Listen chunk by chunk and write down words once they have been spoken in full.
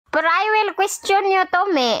But I will question you,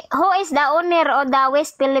 Tommy. Who is the owner of the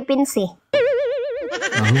West Philippine Sea?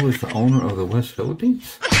 Who is the owner of the West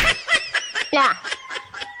Philippines? Yeah.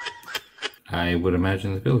 I would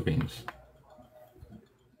imagine the Philippines.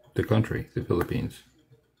 The country, the Philippines.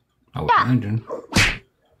 I would imagine.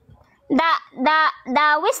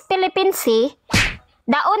 The West Philippine Sea,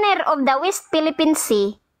 the owner of the West Philippine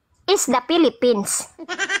Sea is the Philippines.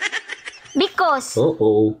 Because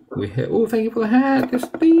thank you for the hat. Yes,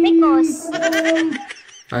 please. Because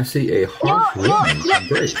I see a harsh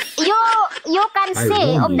you can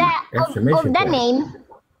say of the name.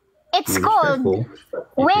 It's called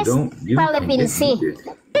West Philippine Sea.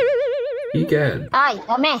 Egad. Ay,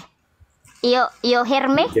 Tommy. You hear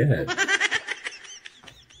me? Egad.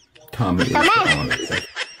 Tommy.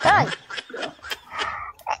 Oy.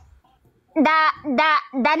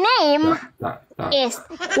 The name is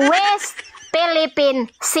West Philippine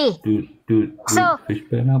Sea. So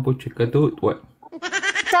what?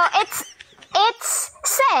 So it's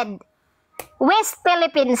said West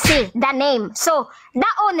Philippine Sea, the name. So the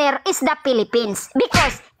owner is the Philippines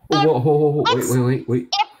because wait.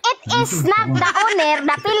 If it is not the owner,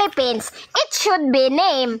 the Philippines, it should be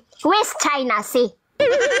named West China Sea.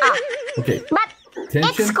 Okay. But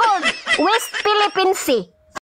it's called West Philippine Sea.